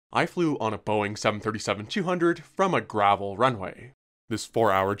I flew on a Boeing 737-200 from a gravel runway. This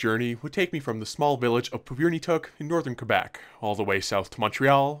 4-hour journey would take me from the small village of Puvirnituq in northern Quebec all the way south to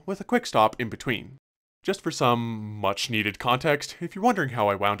Montreal with a quick stop in between. Just for some much-needed context, if you're wondering how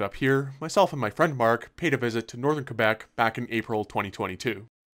I wound up here, myself and my friend Mark paid a visit to northern Quebec back in April 2022.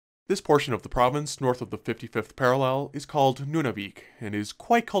 This portion of the province north of the 55th parallel is called Nunavik and is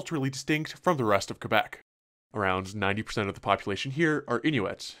quite culturally distinct from the rest of Quebec. Around 90% of the population here are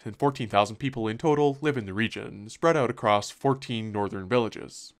Inuit, and 14,000 people in total live in the region, spread out across 14 northern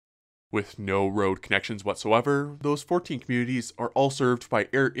villages. With no road connections whatsoever, those 14 communities are all served by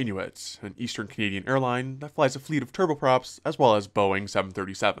Air Inuit, an eastern Canadian airline that flies a fleet of turboprops as well as Boeing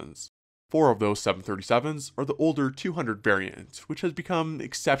 737s. 4 of those 737s are the older 200 variant, which has become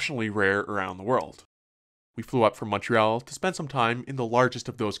exceptionally rare around the world. We flew up from Montreal to spend some time in the largest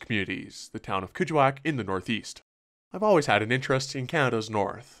of those communities, the town of Kuujjuaq in the northeast. I've always had an interest in Canada's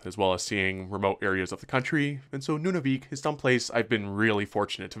north, as well as seeing remote areas of the country, and so Nunavik is someplace I've been really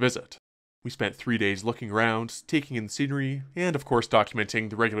fortunate to visit. We spent 3 days looking around, taking in the scenery, and of course documenting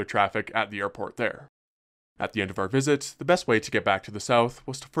the regular traffic at the airport there. At the end of our visit, the best way to get back to the south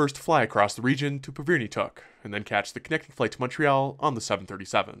was to first fly across the region to Puvirnituq, and then catch the connecting flight to Montreal on the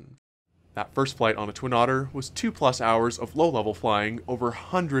 737. That first flight on a Twin Otter was 2+ hours of low-level flying over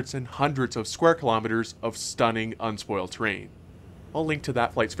hundreds and hundreds of square kilometers of stunning, unspoiled terrain. I'll link to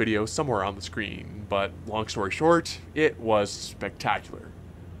that flight's video somewhere on the screen, but long story short, it was spectacular.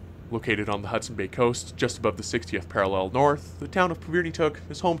 Located on the Hudson Bay coast, just above the 60th parallel north, the town of Puvirnituq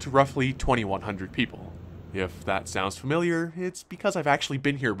is home to roughly 2,100 people. If that sounds familiar, it's because I've actually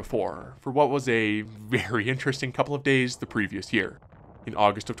been here before, for what was a very interesting couple of days the previous year. In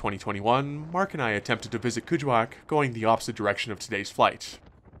August of 2021, Mark and I attempted to visit Kuujjuaq, going the opposite direction of today's flight.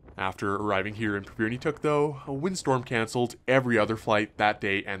 After arriving here in Puvirnituq though, a windstorm cancelled every other flight that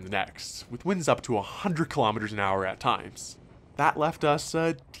day and the next, with winds up to 100 kilometers an hour at times. That left us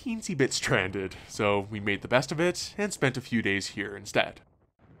a teensy bit stranded, so we made the best of it and spent a few days here instead.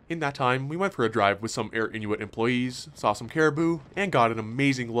 In that time, we went for a drive with some Air Inuit employees, saw some caribou, and got an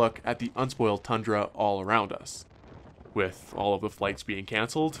amazing look at the unspoiled tundra all around us. With all of the flights being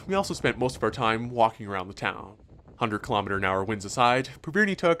cancelled, we also spent most of our time walking around the town. 100-kilometer-an-hour winds aside,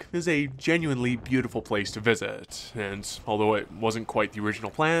 Puvirnituq is a genuinely beautiful place to visit, and although it wasn't quite the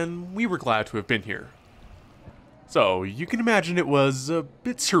original plan, we were glad to have been here. So, you can imagine it was a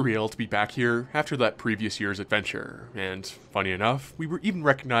bit surreal to be back here after that previous year's adventure, and funny enough, we were even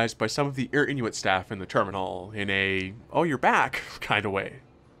recognized by some of the Air Inuit staff in the terminal in a "oh, you're back" kind of way.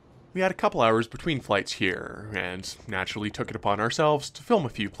 We had a couple hours between flights here, and naturally took it upon ourselves to film a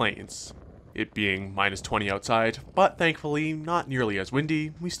few planes. It being -20 outside, but thankfully not nearly as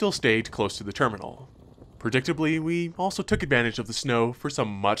windy, we still stayed close to the terminal. Predictably, we also took advantage of the snow for some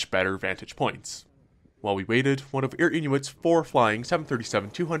much better vantage points. While we waited, one of Air Inuit's 4 flying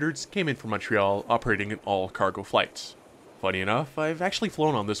 737-200s came in from Montreal operating an all-cargo flight. Funny enough, I've actually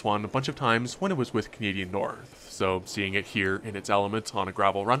flown on this one a bunch of times when it was with Canadian North, so seeing it here in its element on a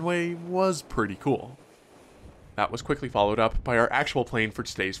gravel runway was pretty cool. That was quickly followed up by our actual plane for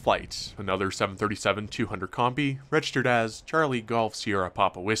today's flight, another 737-200 Combi, registered as Charlie Golf Sierra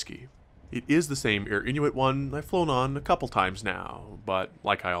Papa Whiskey. It is the same Air Inuit one I've flown on a couple times now, but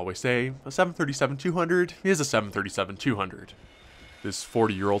like I always say, a 737-200 is a 737-200. This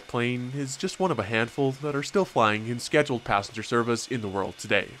 40-year-old plane is just one of a handful that are still flying in scheduled passenger service in the world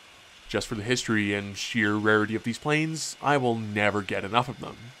today. Just for the history and sheer rarity of these planes, I will never get enough of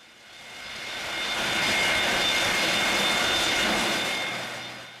them.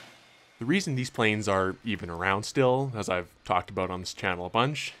 The reason these planes are even around still, as I've talked about on this channel a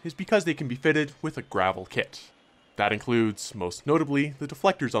bunch, is because they can be fitted with a gravel kit. That includes, most notably, the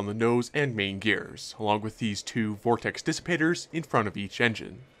deflectors on the nose and main gears, along with these 2 vortex dissipators in front of each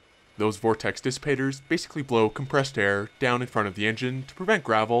engine. Those vortex dissipators basically blow compressed air down in front of the engine to prevent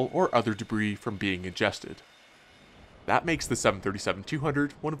gravel or other debris from being ingested. That makes the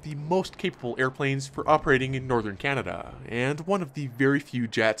 737-200 one of the most capable airplanes for operating in northern Canada, and one of the very few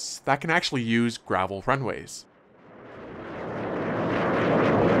jets that can actually use gravel runways.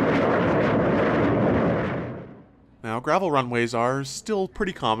 Now, gravel runways are still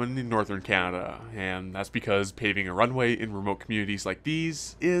pretty common in northern Canada, and that's because paving a runway in remote communities like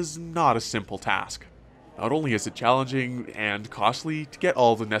these is not a simple task. Not only is it challenging and costly to get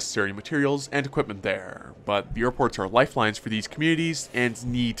all the necessary materials and equipment there, but the airports are lifelines for these communities and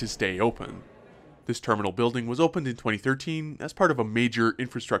need to stay open. This terminal building was opened in 2013 as part of a major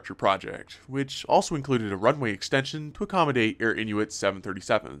infrastructure project, which also included a runway extension to accommodate Air Inuit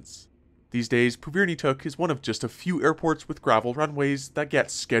 737s. These days, Puvirnituq is one of just a few airports with gravel runways that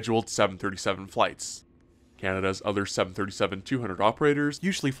get scheduled 737 flights. Canada's other 737-200 operators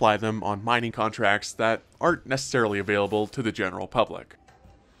usually fly them on mining contracts that aren't necessarily available to the general public.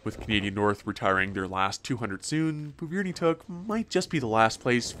 With Canadian North retiring their last 200 soon, Puvirnituq might just be the last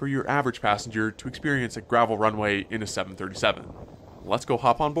place for your average passenger to experience a gravel runway in a 737. Let's go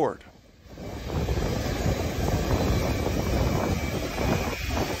hop on board.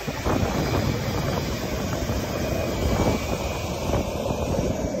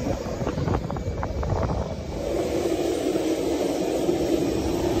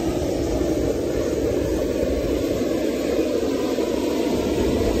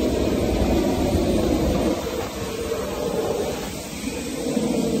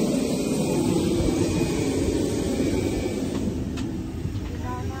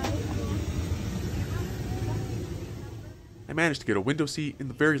 I managed to get a window seat in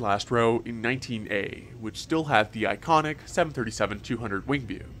the very last row in 19A, which still had the iconic 737-200 wing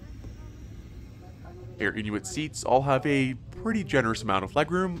view. Air Inuit seats all have a pretty generous amount of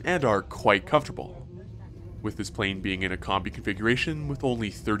legroom and are quite comfortable. With this plane being in a combi configuration with only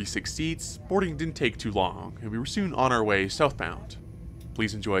 36 seats, boarding didn't take too long, and we were soon on our way southbound.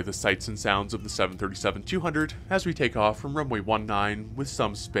 Please enjoy the sights and sounds of the 737-200 as we take off from runway 19 with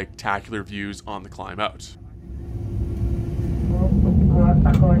some spectacular views on the climb out.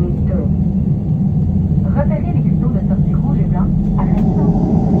 Repérez les créneaux de sortie rouge et blanc à l'instant.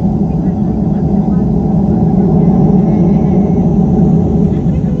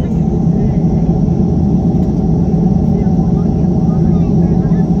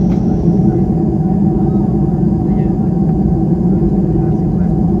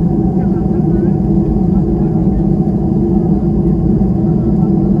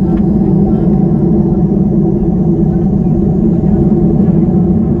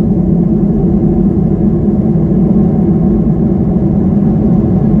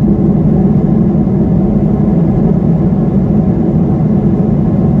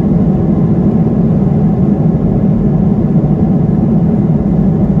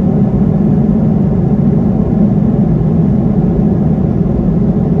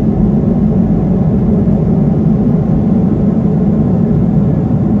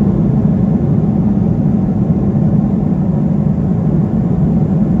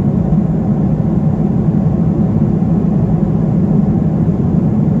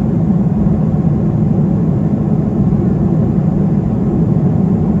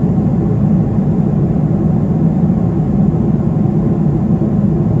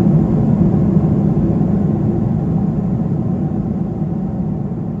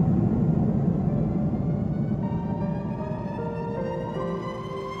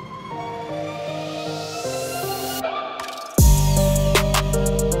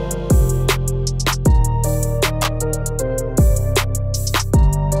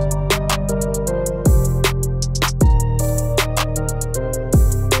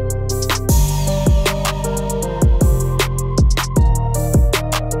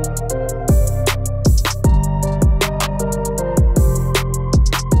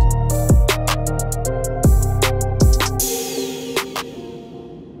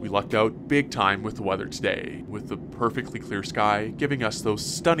 Lucked out big time with the weather today, with the perfectly clear sky giving us those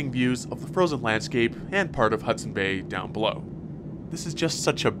stunning views of the frozen landscape and part of Hudson Bay down below. This is just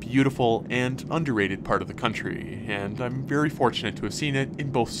such a beautiful and underrated part of the country, and I'm very fortunate to have seen it in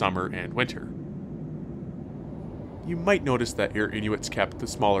both summer and winter. You might notice that Air Inuits kept the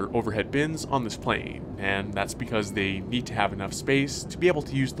smaller overhead bins on this plane, and that's because they need to have enough space to be able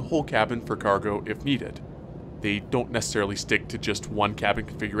to use the whole cabin for cargo if needed. They don't necessarily stick to just one cabin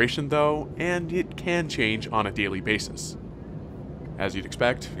configuration though, and it can change on a daily basis. As you'd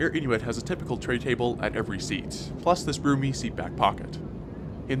expect, Air Inuit has a typical tray table at every seat, plus this roomy seat back pocket.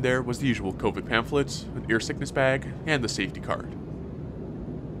 In there was the usual COVID pamphlet, an air sickness bag, and the safety card.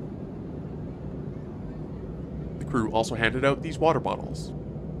 The crew also handed out these water bottles.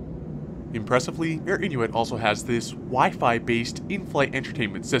 Impressively, Air Inuit also has this Wi-Fi based in-flight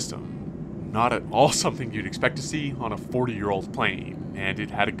entertainment system. Not at all something you'd expect to see on a 40-year-old plane, and it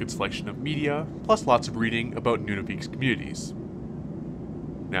had a good selection of media, plus lots of reading about Nunavut's communities.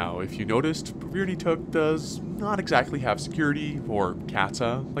 Now, if you noticed, Puvirnituq does not exactly have security, or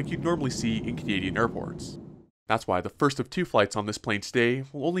CATSA, like you'd normally see in Canadian airports. That's why the first of 2 flights on this plane today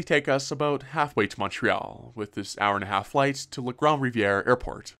will only take us about halfway to Montreal, with this hour-and-a-half flight to Le Grand Rivière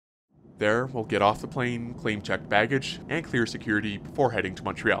airport. There, we'll get off the plane, claim checked baggage, and clear security before heading to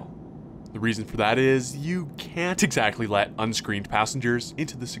Montreal. The reason for that is, you can't exactly let unscreened passengers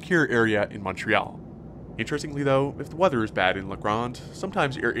into the secure area in Montreal. Interestingly though, if the weather is bad in Grande,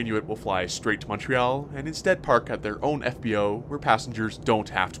 sometimes Air Inuit will fly straight to Montreal and instead park at their own FBO where passengers don't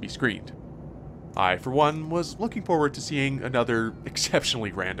have to be screened. I, for one, was looking forward to seeing another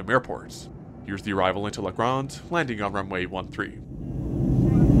exceptionally random airport. Here's the arrival into Grande, landing on runway 13.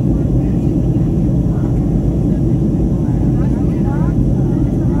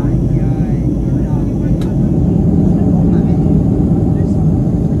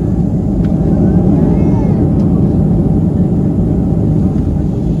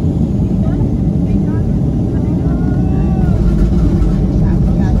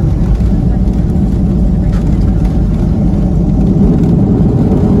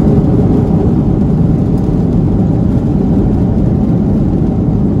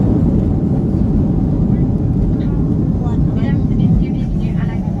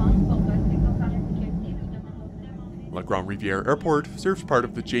 Rivière Airport serves part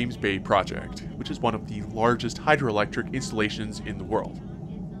of the James Bay project, which is one of the largest hydroelectric installations in the world.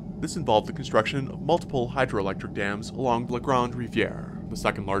 This involved the construction of multiple hydroelectric dams along the Grande Rivière, the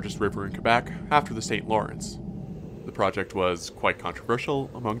second largest river in Quebec after the St. Lawrence. The project was quite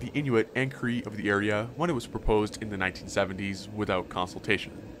controversial among the Inuit and Cree of the area when it was proposed in the 1970s without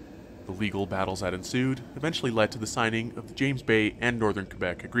consultation. The legal battles that ensued eventually led to the signing of the James Bay and Northern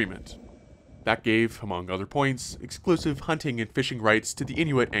Quebec Agreement. That gave, among other points, exclusive hunting and fishing rights to the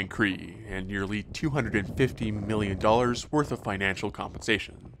Inuit and Cree, and nearly $250 million worth of financial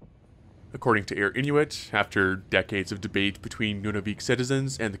compensation. According to Air Inuit, after decades of debate between Nunavik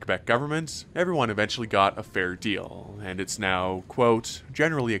citizens and the Quebec government, everyone eventually got a fair deal, and it's now, quote,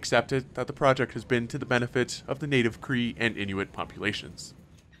 generally accepted that the project has been to the benefit of the native Cree and Inuit populations.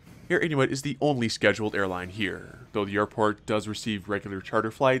 Air Inuit is the only scheduled airline here, though the airport does receive regular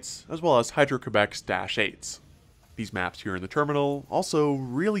charter flights, as well as Hydro-Quebec's Dash 8s. These maps here in the terminal also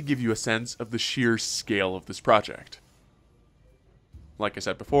really give you a sense of the sheer scale of this project. Like I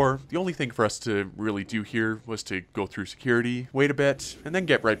said before, the only thing for us to really do here was to go through security, wait a bit, and then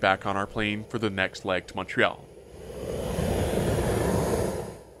get right back on our plane for the next leg to Montreal.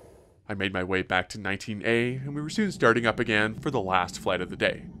 I made my way back to 19A, and we were soon starting up again for the last flight of the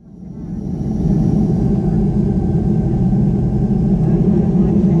day.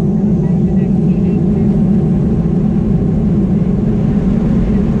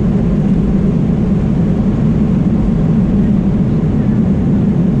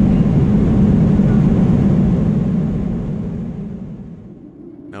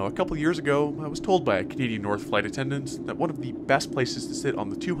 A couple years ago, I was told by a Canadian North flight attendant that one of the best places to sit on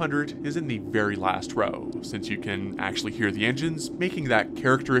the 200 is in the very last row, since you can actually hear the engines making that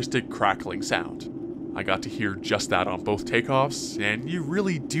characteristic crackling sound. I got to hear just that on both takeoffs, and you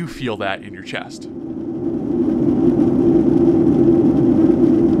really do feel that in your chest.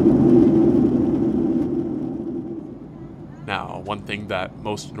 Now, one thing that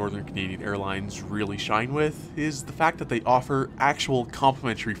most Northern Canadian airlines really shine with is the fact that they offer actual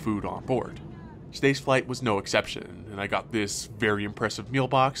complimentary food on board. Today's flight was no exception, and I got this very impressive meal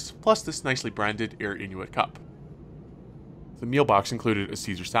box, plus this nicely branded Air Inuit cup. The meal box included a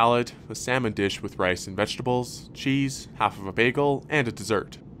Caesar salad, a salmon dish with rice and vegetables, cheese, half of a bagel, and a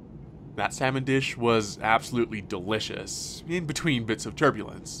dessert. That salmon dish was absolutely delicious, in between bits of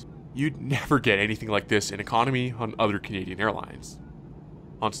turbulence. You'd never get anything like this in economy on other Canadian airlines.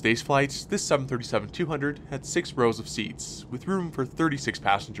 On today's flight, this 737-200 had 6 rows of seats, with room for 36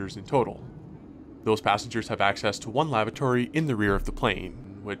 passengers in total. Those passengers have access to one lavatory in the rear of the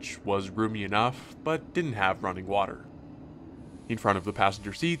plane, which was roomy enough, but didn't have running water. In front of the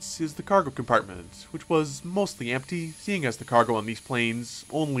passenger seats is the cargo compartment, which was mostly empty, seeing as the cargo on these planes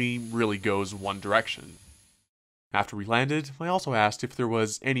only really goes one direction. After we landed, I also asked if there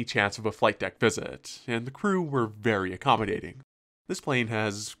was any chance of a flight deck visit, and the crew were very accommodating. This plane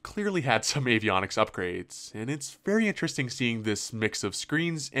has clearly had some avionics upgrades, and it's very interesting seeing this mix of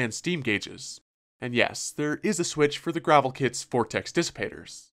screens and steam gauges. And yes, there is a switch for the Gravel Kit's vortex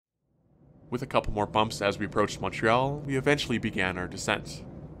dissipators. With a couple more bumps as we approached Montreal, we eventually began our descent.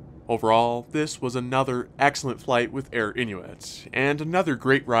 Overall, this was another excellent flight with Air Inuit, and another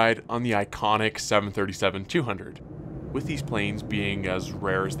great ride on the iconic 737-200. With these planes being as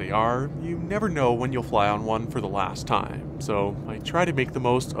rare as they are, you never know when you'll fly on one for the last time, so I try to make the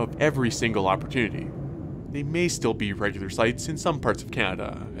most of every single opportunity. They may still be regular sights in some parts of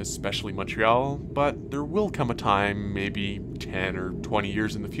Canada, especially Montreal, but there will come a time, maybe 10 or 20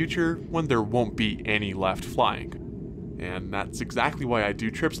 years in the future, when there won't be any left flying. And that's exactly why I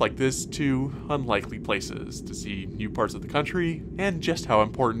do trips like this to unlikely places, to see new parts of the country, and just how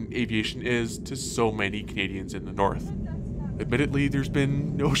important aviation is to so many Canadians in the north. Admittedly, there's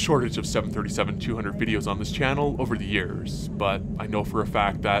been no shortage of 737-200 videos on this channel over the years, but I know for a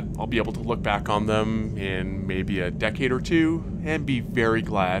fact that I'll be able to look back on them in maybe a decade or two and be very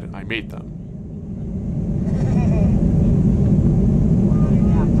glad I made them.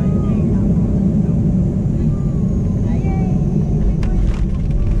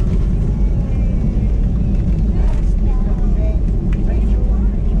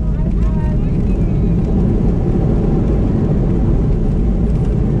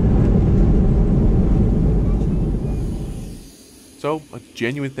 So, a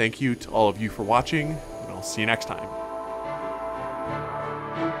genuine thank you to all of you for watching, and I'll see you next time.